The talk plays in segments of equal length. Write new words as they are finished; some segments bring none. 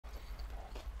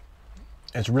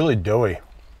It's really doughy.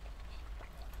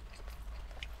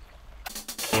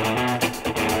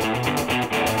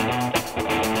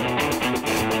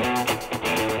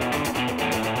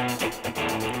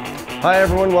 Hi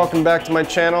everyone, welcome back to my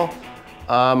channel.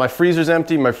 My freezer's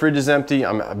empty, my fridge is empty,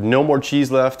 I have no more cheese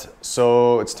left,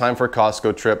 so it's time for a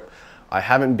Costco trip. I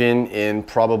haven't been in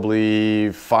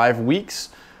probably 5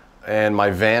 weeks, and my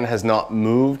van has not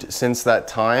moved since that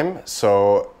time,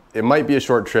 so it might be a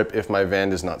short trip if my van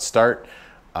does not start.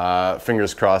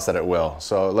 Fingers crossed that it will.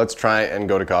 So let's try and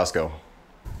go to Costco.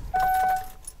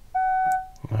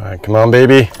 All right, come on,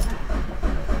 baby.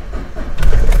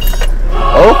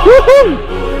 Oh,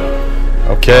 woohoo!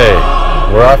 Okay,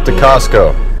 we're off to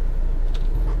Costco.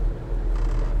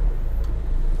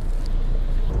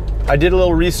 I did a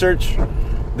little research.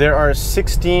 There are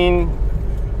 16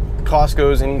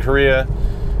 Costco's in Korea.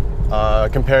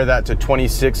 Compare that to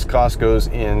 26 Costco's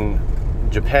in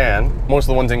Japan. Most of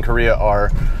the ones in Korea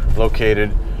are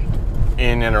located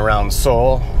in and around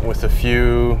Seoul, with a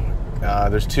few,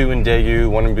 there's 2 in Daegu,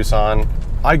 1 in Busan.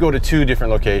 I go to 2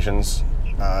 different locations.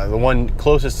 The one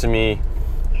closest to me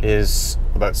is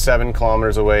about 7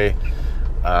 kilometers away.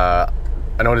 I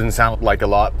know it doesn't sound like a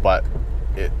lot, but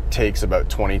it takes about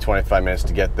 20-25 minutes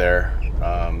to get there.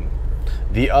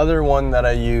 The other one that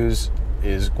I use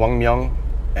is Gwangmyeong,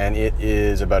 and it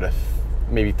is about a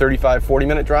maybe 35-40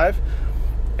 minute drive,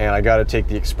 and I got to take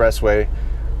the expressway.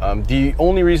 The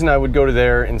only reason I would go to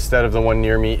there instead of the one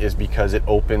near me is because it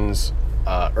opens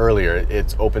earlier.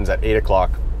 It opens at 8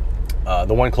 o'clock.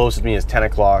 The one closest to me is 10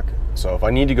 o'clock, so if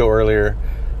I need to go earlier,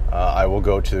 I will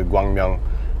go to Gwangmyeong,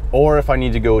 or if I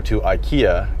need to go to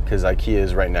IKEA, because IKEA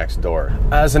is right next door.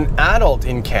 As an adult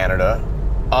in Canada,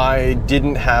 I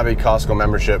didn't have a Costco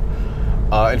membership.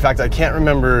 In fact, I can't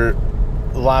remember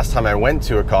the last time I went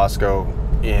to a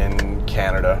Costco in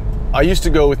Canada. I used to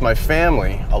go with my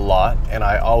family a lot, and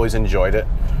I always enjoyed it.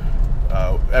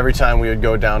 Every time we would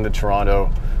go down to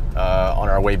Toronto on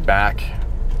our way back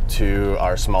to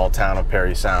our small town of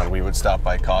Parry Sound, we would stop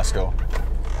by Costco.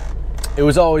 It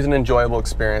was always an enjoyable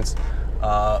experience,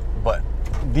 but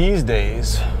these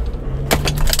days,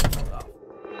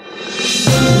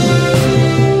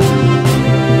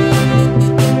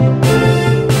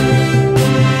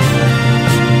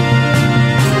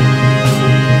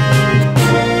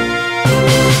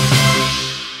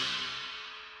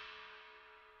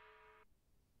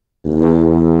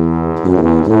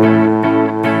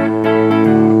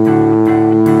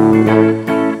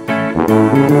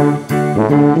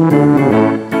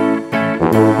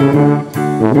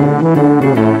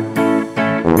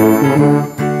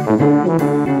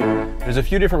 there's a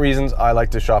few different reasons I like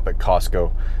to shop at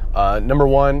Costco. Number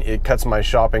one, it cuts my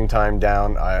shopping time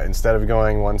down. Instead of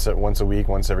going once a week,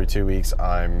 once every 2 weeks,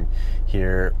 I'm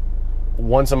here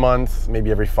once a month,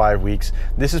 maybe every 5 weeks.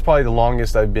 This is probably the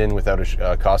longest I've been without a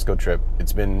Costco trip.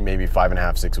 It's been maybe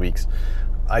 5.5, 6 weeks.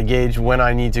 I gauge when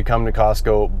I need to come to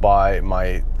Costco by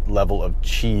my level of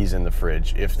cheese in the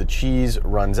fridge. If the cheese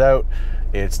runs out,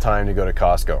 it's time to go to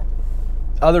Costco.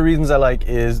 Other reasons I like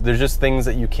is there's just things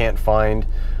that you can't find,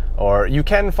 or you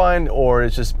can find, or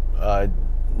it's just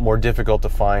more difficult to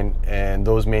find, and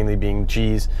those mainly being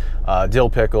cheese, dill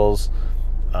pickles,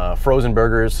 frozen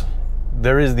burgers.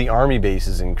 There is the army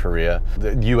bases in Korea,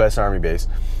 the US Army base,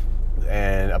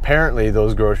 and apparently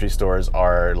those grocery stores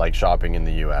are like shopping in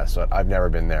the US. So I've never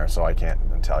been there, so I can't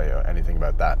tell you anything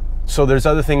about that. So there's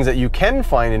other things that you can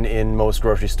find in most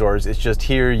grocery stores. It's just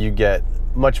here you get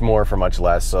much more for much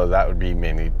less. So that would be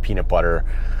mainly peanut butter,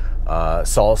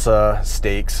 salsa,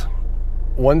 steaks.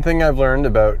 One thing I've learned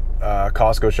about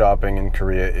Costco shopping in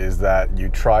Korea is that you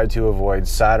try to avoid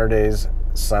Saturdays,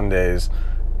 Sundays,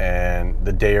 and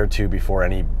the day or two before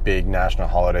any big national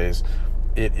holidays.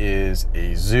 It is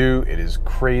a zoo. It is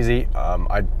crazy.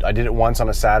 I did it once on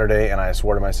a Saturday, and I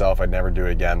swore to myself I'd never do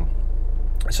it again.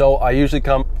 So I usually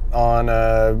come on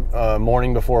a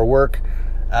morning before work.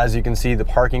 As you can see, the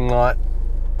parking lot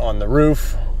on the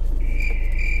roof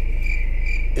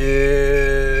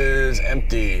is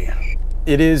empty.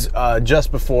 It is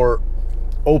just before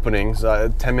openings,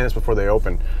 10 minutes before they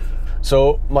open.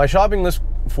 So my shopping list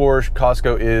for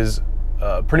Costco is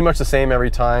pretty much the same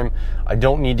every time. I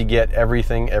don't need to get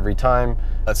everything every time.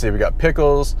 Let's say we got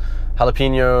pickles,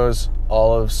 jalapenos,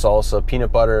 olives, salsa,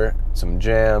 peanut butter, some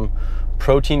jam,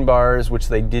 protein bars, which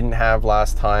they didn't have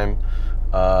last time,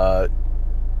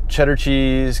 cheddar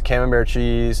cheese, camembert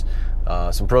cheese,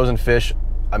 some frozen fish.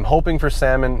 I'm hoping for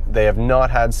salmon. They have not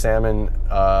had salmon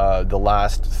the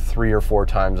last 3 or 4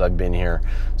 times I've been here,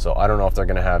 so I don't know if they're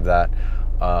gonna have that.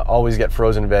 Always get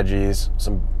frozen veggies,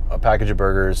 a package of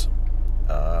burgers,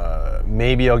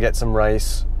 maybe I'll get some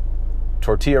rice,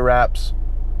 tortilla wraps,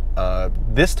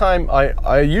 This time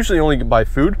I usually only buy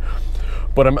food,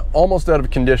 but I'm almost out of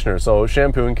conditioner, so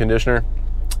shampoo and conditioner,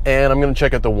 and I'm gonna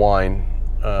check out the wine.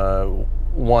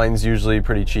 Wine's usually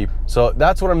pretty cheap, so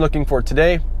that's what I'm looking for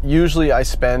today. Usually I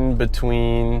spend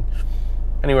between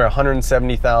anywhere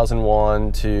 170,000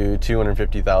 won to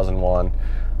 250,000 won.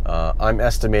 I'm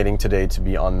estimating today to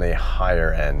be on the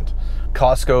higher end.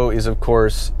 Costco is of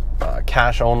course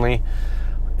cash only,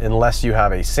 unless you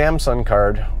have a Samsung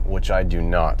card, which I do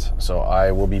not. So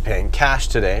I will be paying cash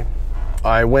today.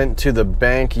 I went to the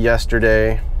bank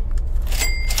yesterday,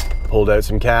 pulled out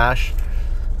some cash.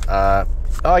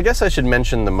 Oh, I guess I should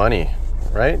mention the money,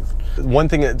 right? One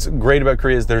thing that's great about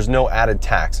Korea is there's no added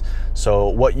tax. So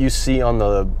what you see on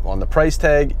the price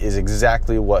tag is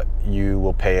exactly what you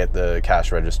will pay at the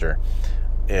cash register.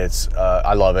 It's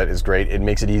I love it. It's great. It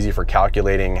makes it easy for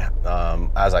calculating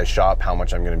as I shop how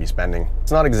much I'm going to be spending.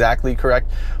 It's not exactly correct,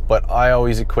 but I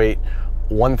always equate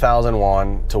 1,000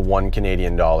 won to 1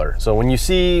 Canadian dollar. So when you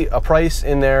see a price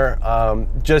in there,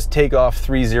 just take off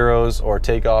 3 zeros or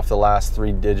take off the last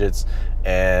 3 digits,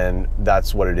 and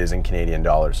that's what it is in Canadian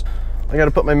dollars. I got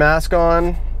to put my mask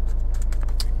on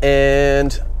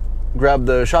and grab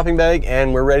the shopping bag,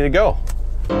 and we're ready to go.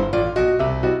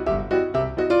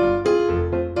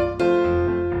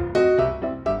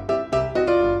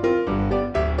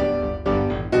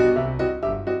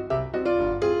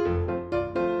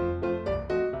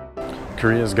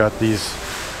 Korea's got these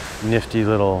nifty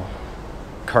little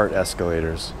cart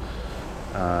escalators.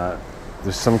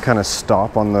 There's some kind of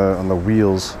stop on the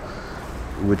wheels,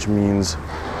 which means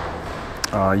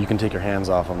you can take your hands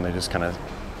off them. They just kind of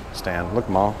stand. Look,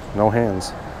 Ma, no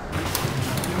hands.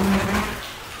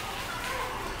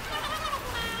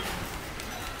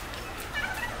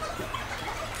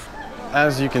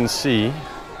 As you can see,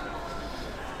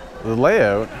 the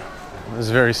layout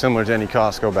is very similar to any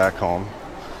Costco back home.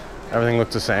 Everything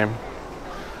looks the same.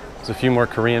 There's a few more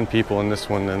Korean people in this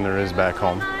one than there is back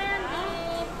home.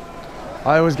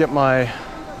 I always get my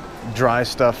dry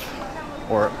stuff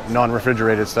or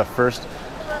non-refrigerated stuff first.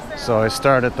 So I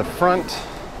start at the front.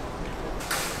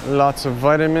 Lots of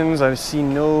vitamins. I see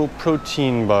no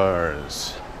protein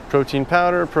bars. Protein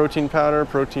powder, protein powder,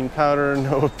 protein powder,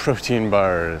 no protein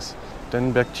bars.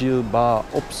 단백질 바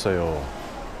없어요.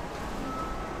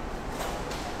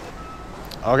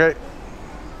 Okay.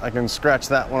 I can scratch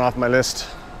that one off my list.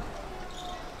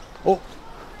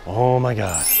 Oh my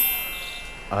God,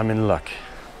 I'm in luck.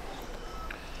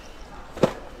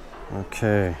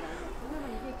 Okay,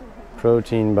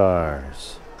 protein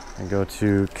bars. I go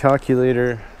to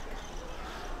calculator,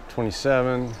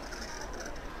 27,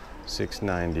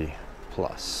 690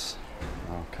 plus.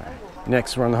 Okay.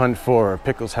 Next, we're on the hunt for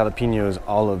pickles, jalapenos,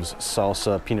 olives,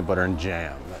 salsa, peanut butter, and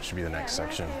jam. That should be the next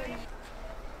section.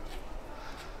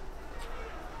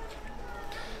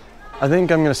 I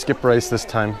think I'm gonna skip rice this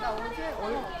time.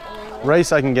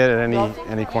 Rice I can get at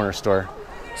any corner store.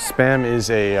 Spam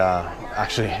is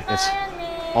actually it's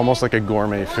almost like a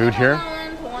gourmet food here.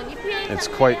 It's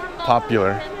quite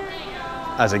popular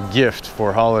as a gift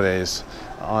for holidays.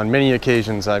 On many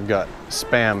occasions I've got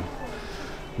spam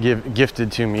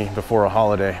gifted to me before a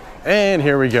holiday. And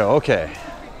here we go, okay.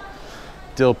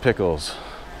 Dill pickles.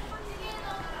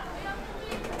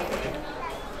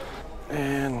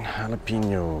 And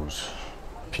jalapenos,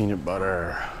 peanut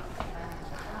butter.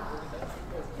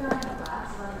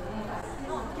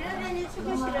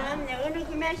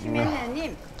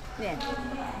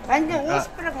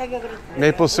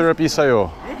 Maple syrup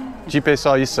있어요. 집에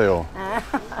써 있어요.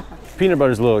 Peanut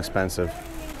butter is a little expensive.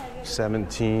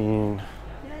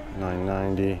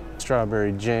 17,990.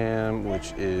 Strawberry jam,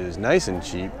 which is nice and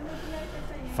cheap.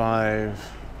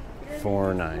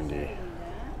 5,490.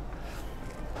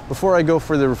 Before I go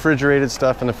for the refrigerated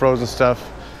stuff and the frozen stuff,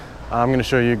 I'm going to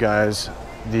show you guys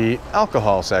the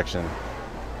alcohol section.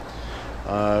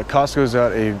 Costco's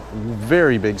got a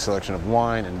very big selection of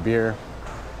wine and beer,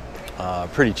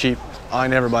 pretty cheap. I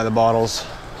never buy the bottles.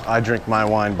 I drink my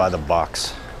wine by the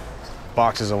box.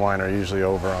 Boxes of wine are usually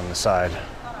over on the side.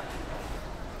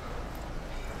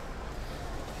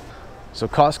 So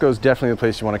Costco's definitely the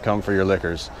place you want to come for your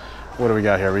liquors. What do we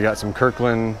got here? We got some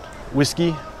Kirkland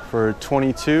whiskey for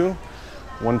 22,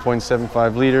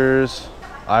 1.75 liters.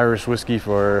 Irish whiskey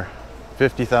for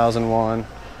 50,000 won.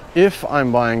 If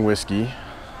I'm buying whiskey,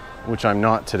 which I'm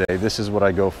not today, this is what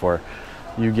I go for.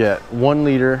 You get 1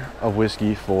 liter of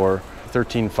whiskey for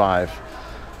 13.5.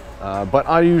 But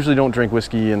I usually don't drink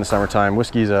whiskey in the summertime.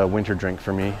 Whiskey's a winter drink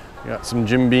for me. Got some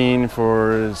Jim Beam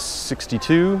for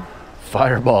 62.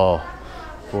 Fireball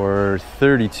for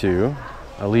 32.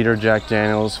 A liter Jack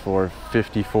Daniels for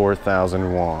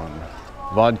 54,000 won.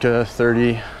 Vodka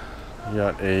 30. We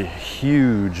got a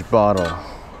huge bottle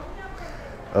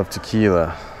of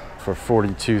tequila for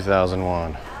 42,000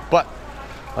 won. But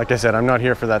like I said, I'm not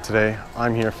here for that today.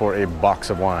 I'm here for a box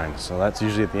of wine. So that's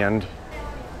usually at the end.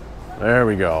 There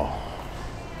we go.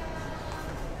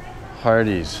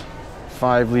 Hardy's,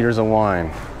 5 liters of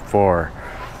wine for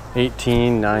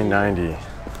 18,990.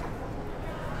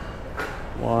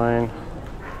 Wine.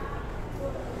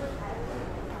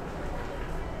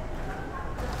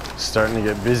 Starting to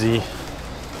get busy.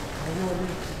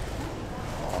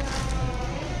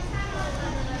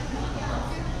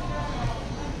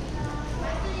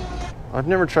 I've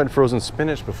never tried frozen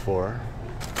spinach before.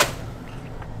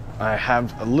 I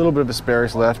have a little bit of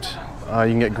asparagus left.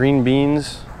 You can get green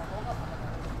beans.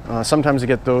 Sometimes I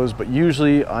get those, but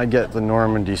usually I get the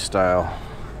Normandy style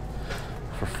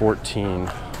for 14.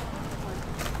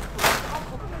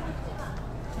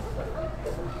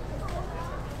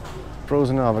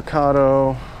 Frozen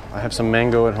avocado. I have some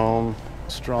mango at home.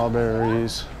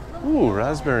 Strawberries. Ooh,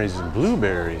 raspberries and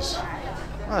blueberries.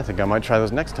 I think I might try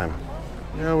those next time.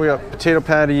 You know, we got potato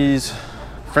patties,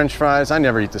 French fries. I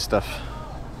never eat this stuff.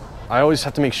 I always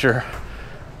have to make sure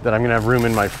that I'm gonna have room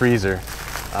in my freezer.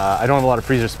 I don't have a lot of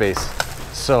freezer space.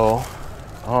 So,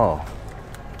 oh,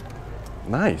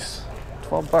 nice,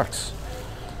 12 bucks.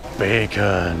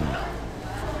 Bacon.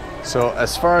 So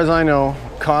as far as I know,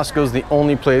 Costco's the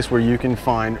only place where you can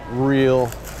find real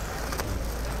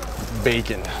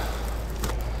bacon.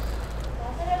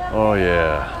 Oh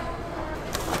yeah.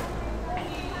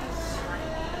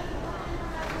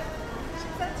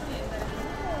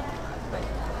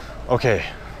 Okay,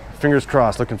 fingers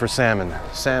crossed, looking for salmon.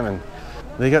 Salmon.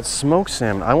 They got smoked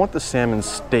salmon. I want the salmon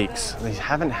steaks. They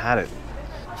haven't had it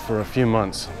for a few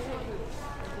months.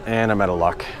 And I'm out of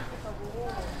luck.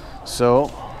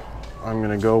 So, I'm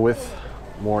gonna go with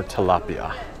more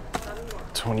tilapia.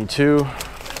 22.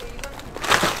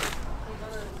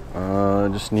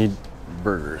 Just need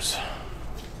burgers.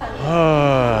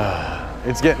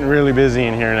 It's getting really busy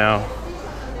in here now.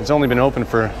 It's only been open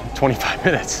for 25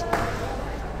 minutes.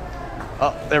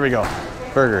 Oh, there we go,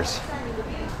 burgers.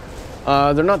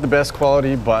 They're not the best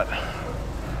quality, but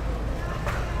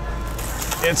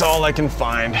it's all I can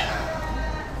find.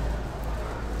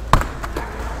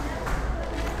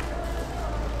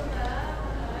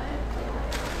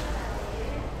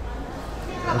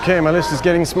 Okay, my list is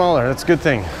getting smaller, that's a good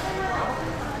thing.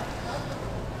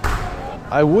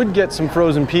 I would get some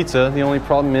frozen pizza. The only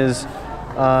problem is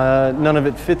none of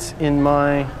it fits in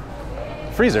my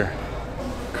freezer.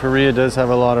 Korea does have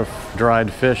a lot of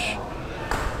dried fish.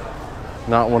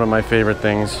 Not one of my favorite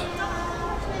things.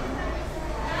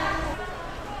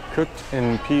 Cooked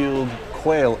and peeled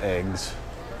quail eggs.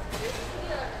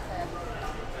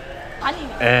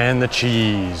 And the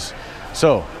cheese.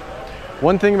 So,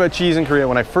 one thing about cheese in Korea,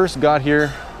 when I first got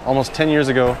here almost 10 years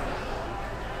ago,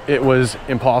 it was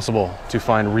impossible to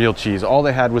find real cheese. All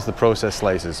they had was the processed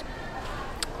slices.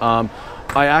 I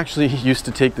actually used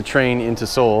to take the train into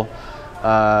Seoul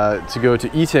to go to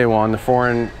Itaewon, the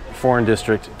foreign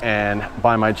district, and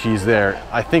buy my cheese there.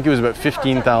 I think it was about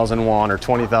 15,000 won or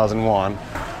 20,000 won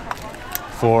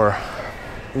for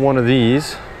one of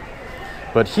these.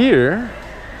 But here,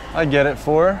 I get it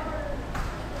for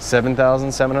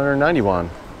 7,790 won.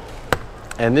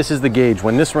 And this is the gauge.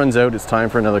 When this runs out, it's time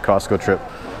for another Costco trip.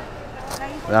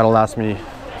 That'll last me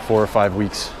 4 or 5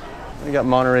 weeks. We got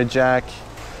Monterey Jack.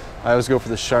 I always go for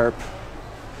the sharp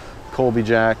Colby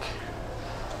Jack.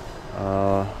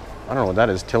 I don't know what that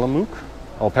is, Tillamook?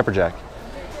 Oh, pepper jack.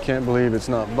 Can't believe it's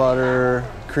not butter,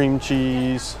 cream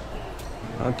cheese.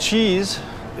 Cheese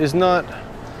is not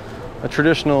a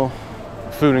traditional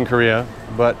food in Korea,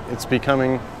 but it's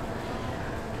becoming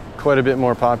quite a bit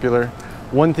more popular.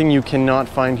 One thing you cannot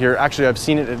find here, actually I've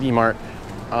seen it at E-Mart,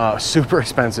 super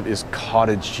expensive, is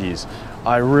cottage cheese.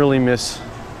 I really miss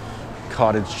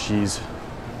cottage cheese.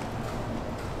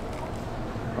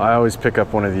 I always pick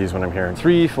up one of these when I'm here.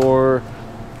 3 for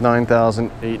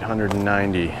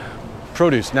 9,890.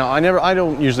 Produce. Now I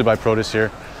don't usually buy produce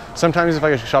here. Sometimes if I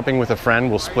go shopping with a friend,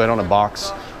 we'll split on a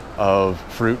box of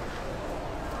fruit.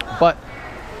 But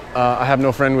I have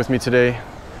no friend with me today,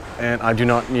 and I do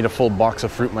not need a full box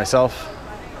of fruit myself.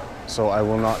 So I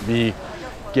will not be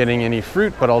getting any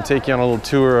fruit, but I'll take you on a little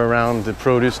tour around the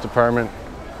produce department.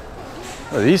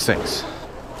 What are these things?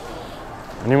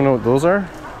 Anyone know what those are?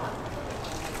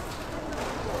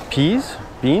 Peas?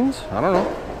 Beans? I don't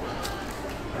know.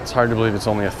 It's hard to believe it's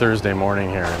only a Thursday morning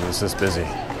here and it's this busy.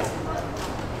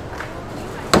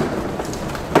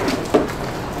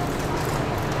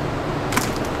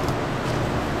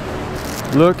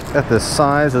 Look at the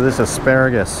size of this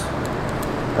asparagus.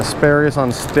 Asparagus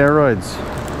on steroids.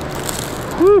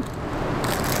 Woo!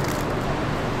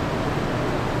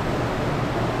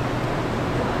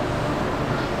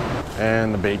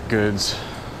 And the baked goods.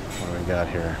 What do we got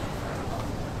here?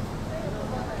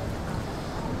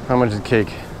 How much is the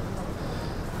cake?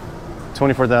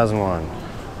 24,000 won.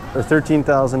 Or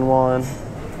 13,000 won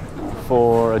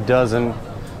for a dozen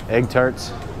egg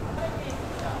tarts.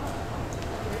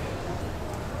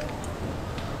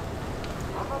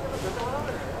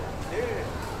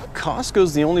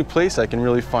 Costco's the only place I can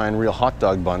really find real hot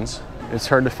dog buns. It's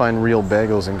hard to find real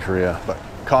bagels in Korea, but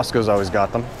Costco's always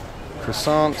got them.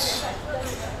 Croissants.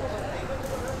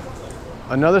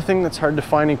 Another thing that's hard to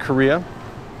find in Korea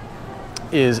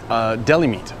is deli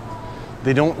meat.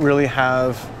 They don't really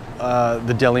have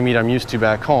the deli meat I'm used to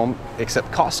back home,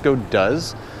 except Costco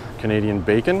does. Canadian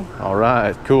bacon, all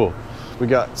right, cool. We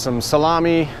got some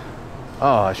salami.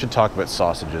 Oh, I should talk about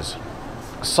sausages.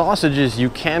 Sausages you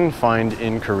can find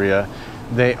in Korea,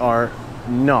 they are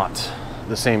not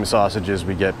the same sausages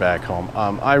we get back home.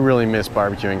 I really miss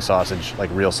barbecuing sausage, like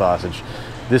real sausage.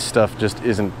 This stuff just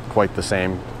isn't quite the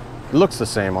same. It looks the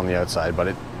same on the outside, but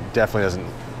it definitely doesn't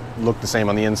look the same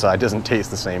on the inside. It doesn't taste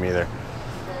the same either.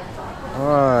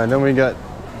 And then we got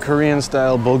Korean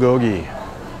style bulgogi.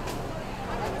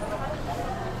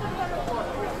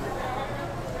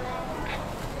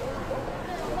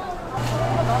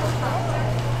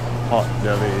 Hot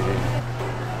deli.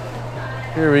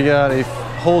 Here we got a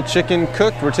whole chicken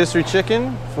cooked, rotisserie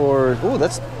chicken for, oh,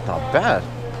 that's not bad.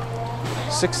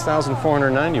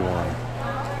 6,491.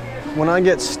 When I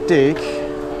get steak,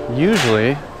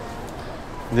 usually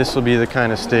this will be the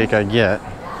kind of steak I get.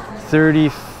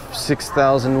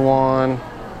 36,000 won.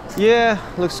 Yeah,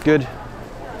 looks good.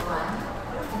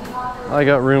 I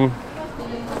got room.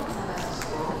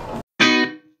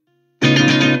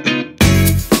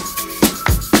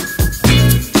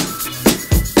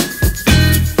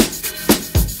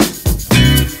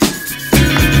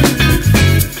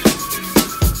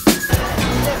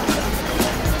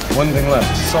 One thing left,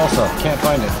 salsa, can't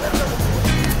find it.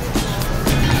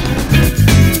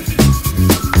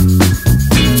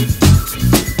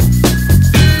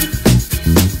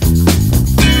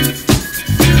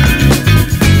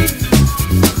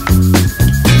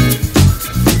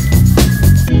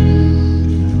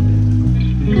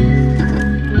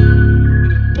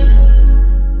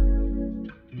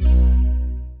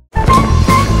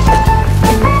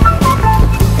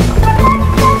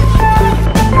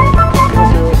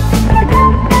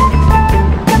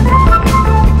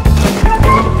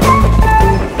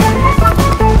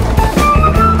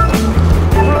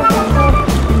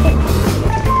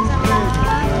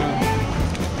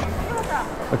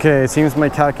 Okay, it seems my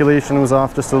calculation was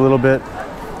off just a little bit.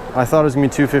 I thought it was gonna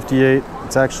be 258.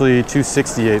 It's actually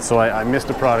 268, so I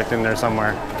missed a product in there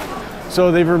somewhere.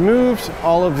 So they've removed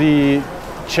all of the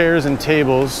chairs and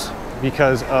tables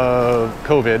because of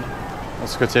COVID.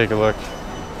 Let's go take a look.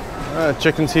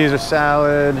 Chicken Caesar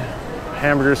salad,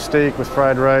 hamburger steak with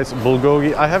fried rice,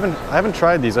 bulgogi. I haven't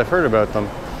tried these. I've heard about them.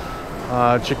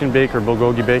 Chicken bake or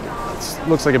bulgogi bake. It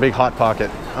looks like a big hot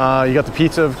pocket. You got the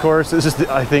pizza, of course. This is,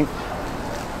 I think,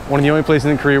 one of the only places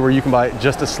in Korea where you can buy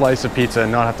just a slice of pizza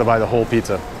and not have to buy the whole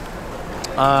pizza.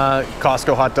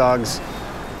 Costco hot dogs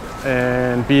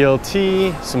and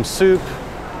BLT, some soup,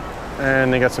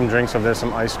 and they got some drinks over there,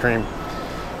 some ice cream.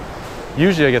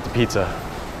 Usually I get the pizza,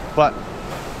 but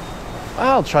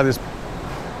I'll try this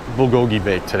bulgogi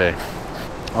bake today.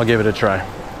 I'll give it a try.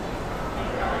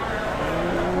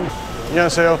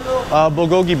 안녕하세요.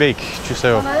 bulgogi bake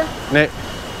주세요. 네.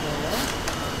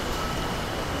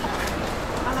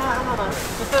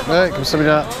 네,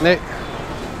 감사합니다. 네.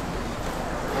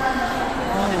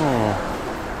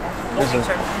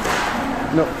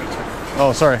 No.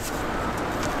 Oh, sorry.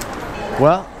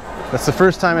 Well, that's the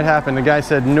first time it happened. The guy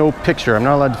said no picture. I'm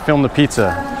not allowed to film the pizza.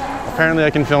 Apparently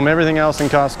I can film everything else in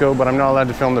Costco, but I'm not allowed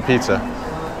to film the pizza.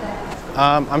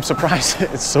 I'm surprised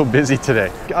it's so busy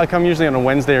today. I come usually on a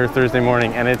Wednesday or Thursday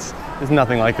morning and it's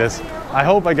nothing like this. I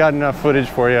hope I got enough footage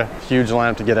for you. Huge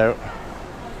lineup to get out.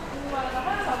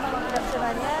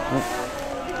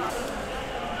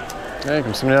 네,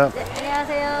 감사합니다.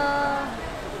 안녕하세요.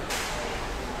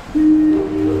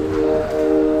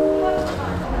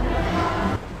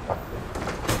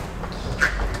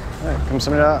 네,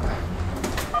 감사합니다.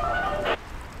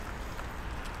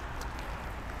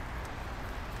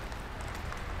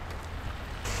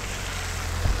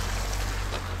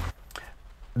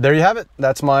 There you have it.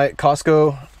 That's my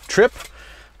Costco trip.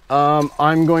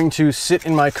 I'm going to sit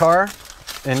in my car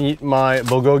and eat my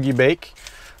bulgogi bake.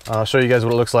 I'll show you guys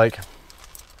what it looks like.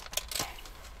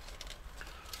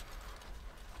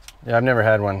 Yeah, I've never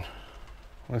had one.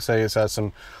 Looks like it's has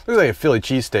some, looks like a Philly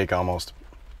cheesesteak almost.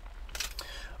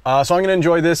 So I'm gonna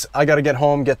enjoy this. I gotta get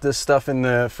home, get this stuff in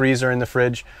the freezer, in the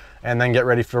fridge, and then get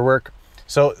ready for work.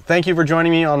 So thank you for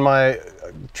joining me on my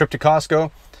trip to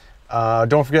Costco.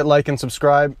 Don't forget, like and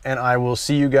subscribe, and I will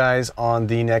see you guys on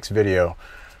the next video.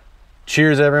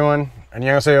 Cheers, everyone.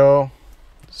 안녕하세요.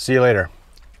 See you later.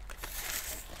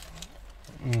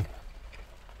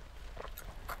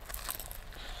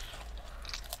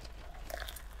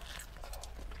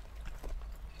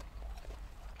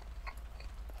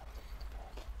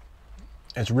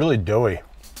 It's really doughy.